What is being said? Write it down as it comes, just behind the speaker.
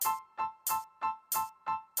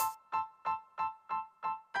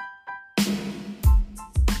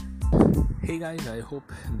Hey guys, I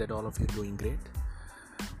hope that all of you are doing great.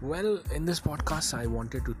 Well, in this podcast, I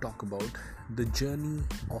wanted to talk about the journey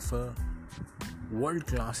of a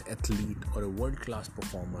world-class athlete or a world-class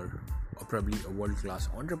performer or probably a world-class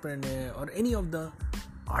entrepreneur or any of the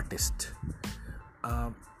artists.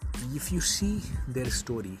 If you see their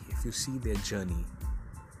story, if you see their journey,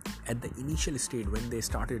 at the initial stage when they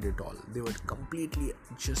started it all, they were completely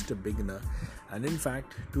just a beginner, and in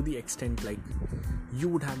fact to the extent like you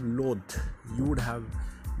would have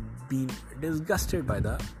been disgusted by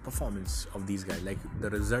the performance of these guys, like the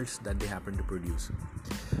results that they happen to produce.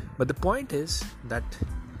 But the point is that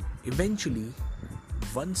eventually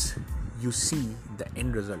once you see the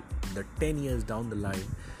end result, the 10 years down the line,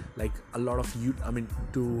 like a lot of you,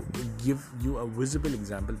 to give you a visible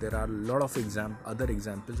example, there are a lot of other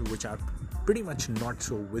examples which are pretty much not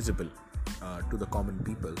so visible to the common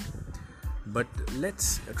people. But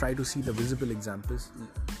let's try to see the visible examples.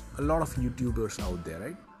 A lot of YouTubers out there,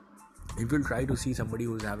 right? If you'll try to see somebody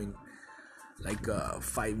who's having like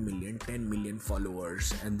 5 million, 10 million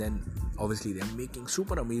followers, and then obviously they're making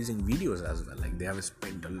super amazing videos as well. Like they have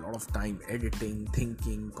spent a lot of time editing,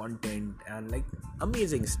 thinking, content, and like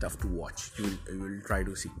amazing stuff to watch. You will try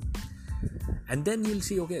to see, and then you'll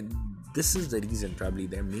see, okay, this is the reason probably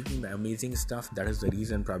they're making the amazing stuff. That is the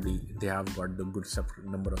reason probably they have got the good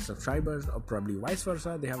number of subscribers, or probably vice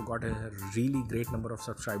versa. They have got a really great number of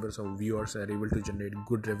subscribers or viewers, are able to generate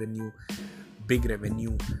good revenue, big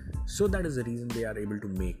revenue. So that is the reason they are able to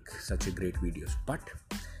make such a great videos. But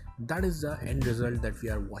that is the end result that we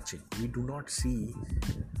are watching. We do not see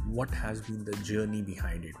what has been the journey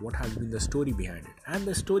behind it, what has been the story behind it. And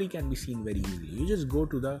the story can be seen very easily. You just go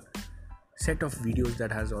to the set of videos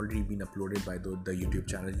that has already been uploaded by the YouTube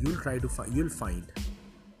channel. You'll find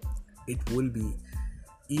it will be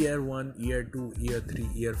year 1, year 2, year 3,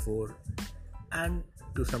 year 4, and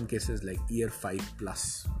to some cases like year 5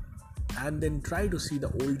 plus. And then try to see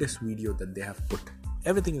the oldest video that they have put.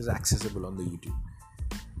 Everything is accessible on the YouTube,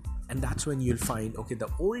 and that's when you'll find, okay, the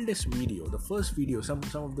oldest video, the first video, some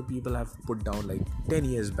of the people have put down like 10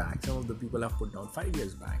 years back, some of the people have put down 5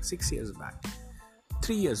 years back, 6 years back,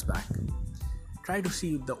 3 years back. Try to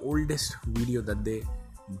see the oldest video that they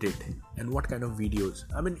did and what kind of videos.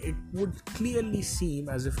 It would clearly seem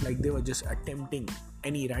as if like they were just attempting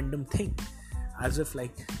any random thing, as if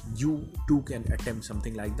like you too can attempt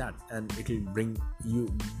something like that and it will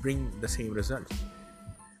bring the same result.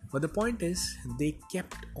 But the point is, they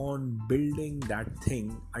kept on building that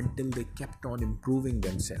thing until they kept on improving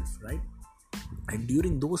themselves, right? And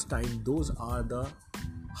during those times, those are the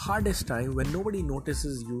hardest time when nobody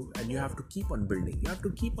notices you, and you have to keep on building, you have to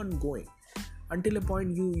keep on going until a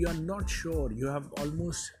point you are not sure, you have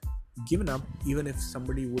almost given up, even if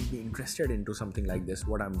somebody would be interested into something like this,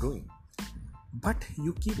 what I'm doing. But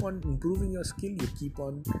you keep on improving your skill, you keep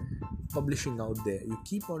on publishing out there, you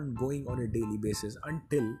keep on going on a daily basis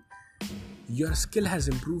until your skill has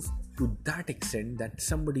improved to that extent that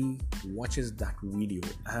somebody watches that video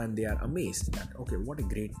and they are amazed that, okay, what a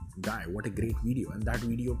great guy, what a great video. And that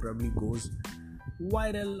video probably goes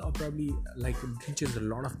viral or probably like reaches a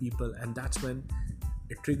lot of people, and that's when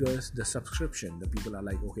it triggers the subscription. The people are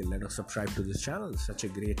like, okay, let us subscribe to this channel, such a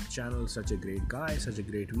great channel, such a great guy, such a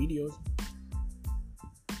great videos.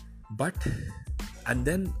 But and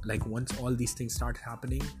then like once all these things start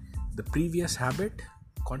happening, the previous habit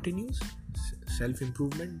continues,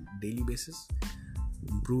 self-improvement, daily basis,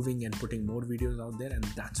 improving and putting more videos out there, and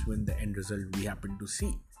that's when the end result we happen to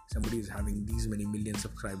see. Somebody is having these many million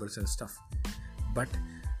subscribers and stuff. But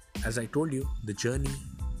as I told you, the journey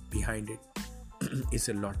behind it is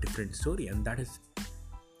a lot different story, and that is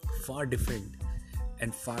far different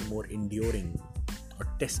and far more enduring or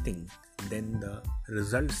testing than the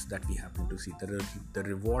results that we happen to see, the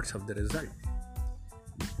rewards of the result.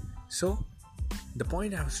 So the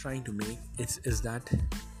point I was trying to make is that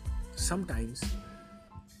sometimes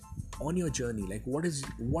on your journey, like what is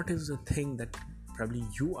the thing that probably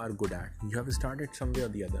you are good at, you have started somewhere or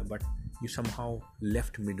the other, but you somehow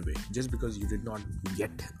left midway just because you did not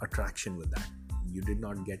get attraction with that, you did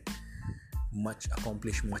not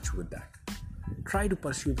accomplish much with that. Try to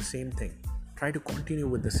pursue the same thing, try to continue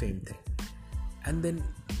with the same thing, and then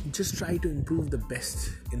just try to improve the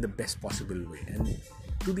best in the best possible way, and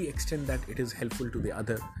to the extent that it is helpful to the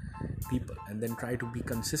other people, and then try to be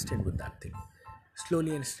consistent with that thing.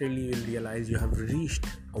 Slowly and steadily you'll realize you have reached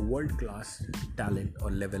a world-class talent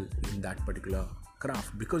or level in that particular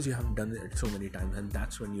craft because you have done it so many times, and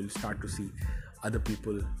that's when you'll start to see other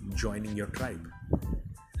people joining your tribe,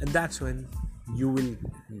 and that's when you will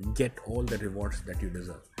get all the rewards that you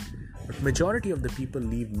deserve. But majority of the people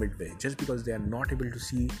leave midway just because they are not able to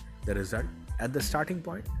see the result. at the starting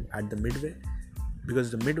point, at the midway,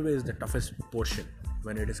 because the midway is the toughest portion.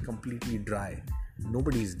 When it is completely dry,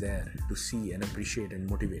 nobody is there to see and appreciate and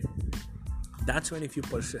motivate. That's when, if you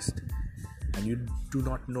persist and you do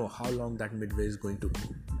not know how long that midway is going to go,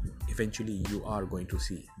 eventually you are going to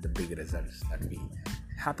see the big results that we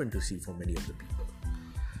happen to see for many of the people.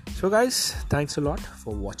 So guys, thanks a lot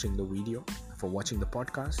for watching the video, for watching the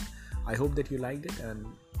podcast. I hope that you liked it, and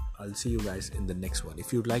I'll see you guys in the next one.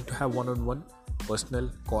 If you'd like to have one-on-one personal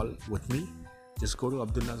call with me, just go to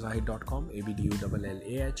abdullahzahid.com,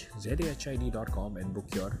 abdullahzahid.com, and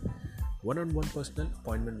book your one-on-one personal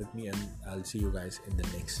appointment with me, and I'll see you guys in the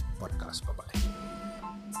next podcast. Bye-bye.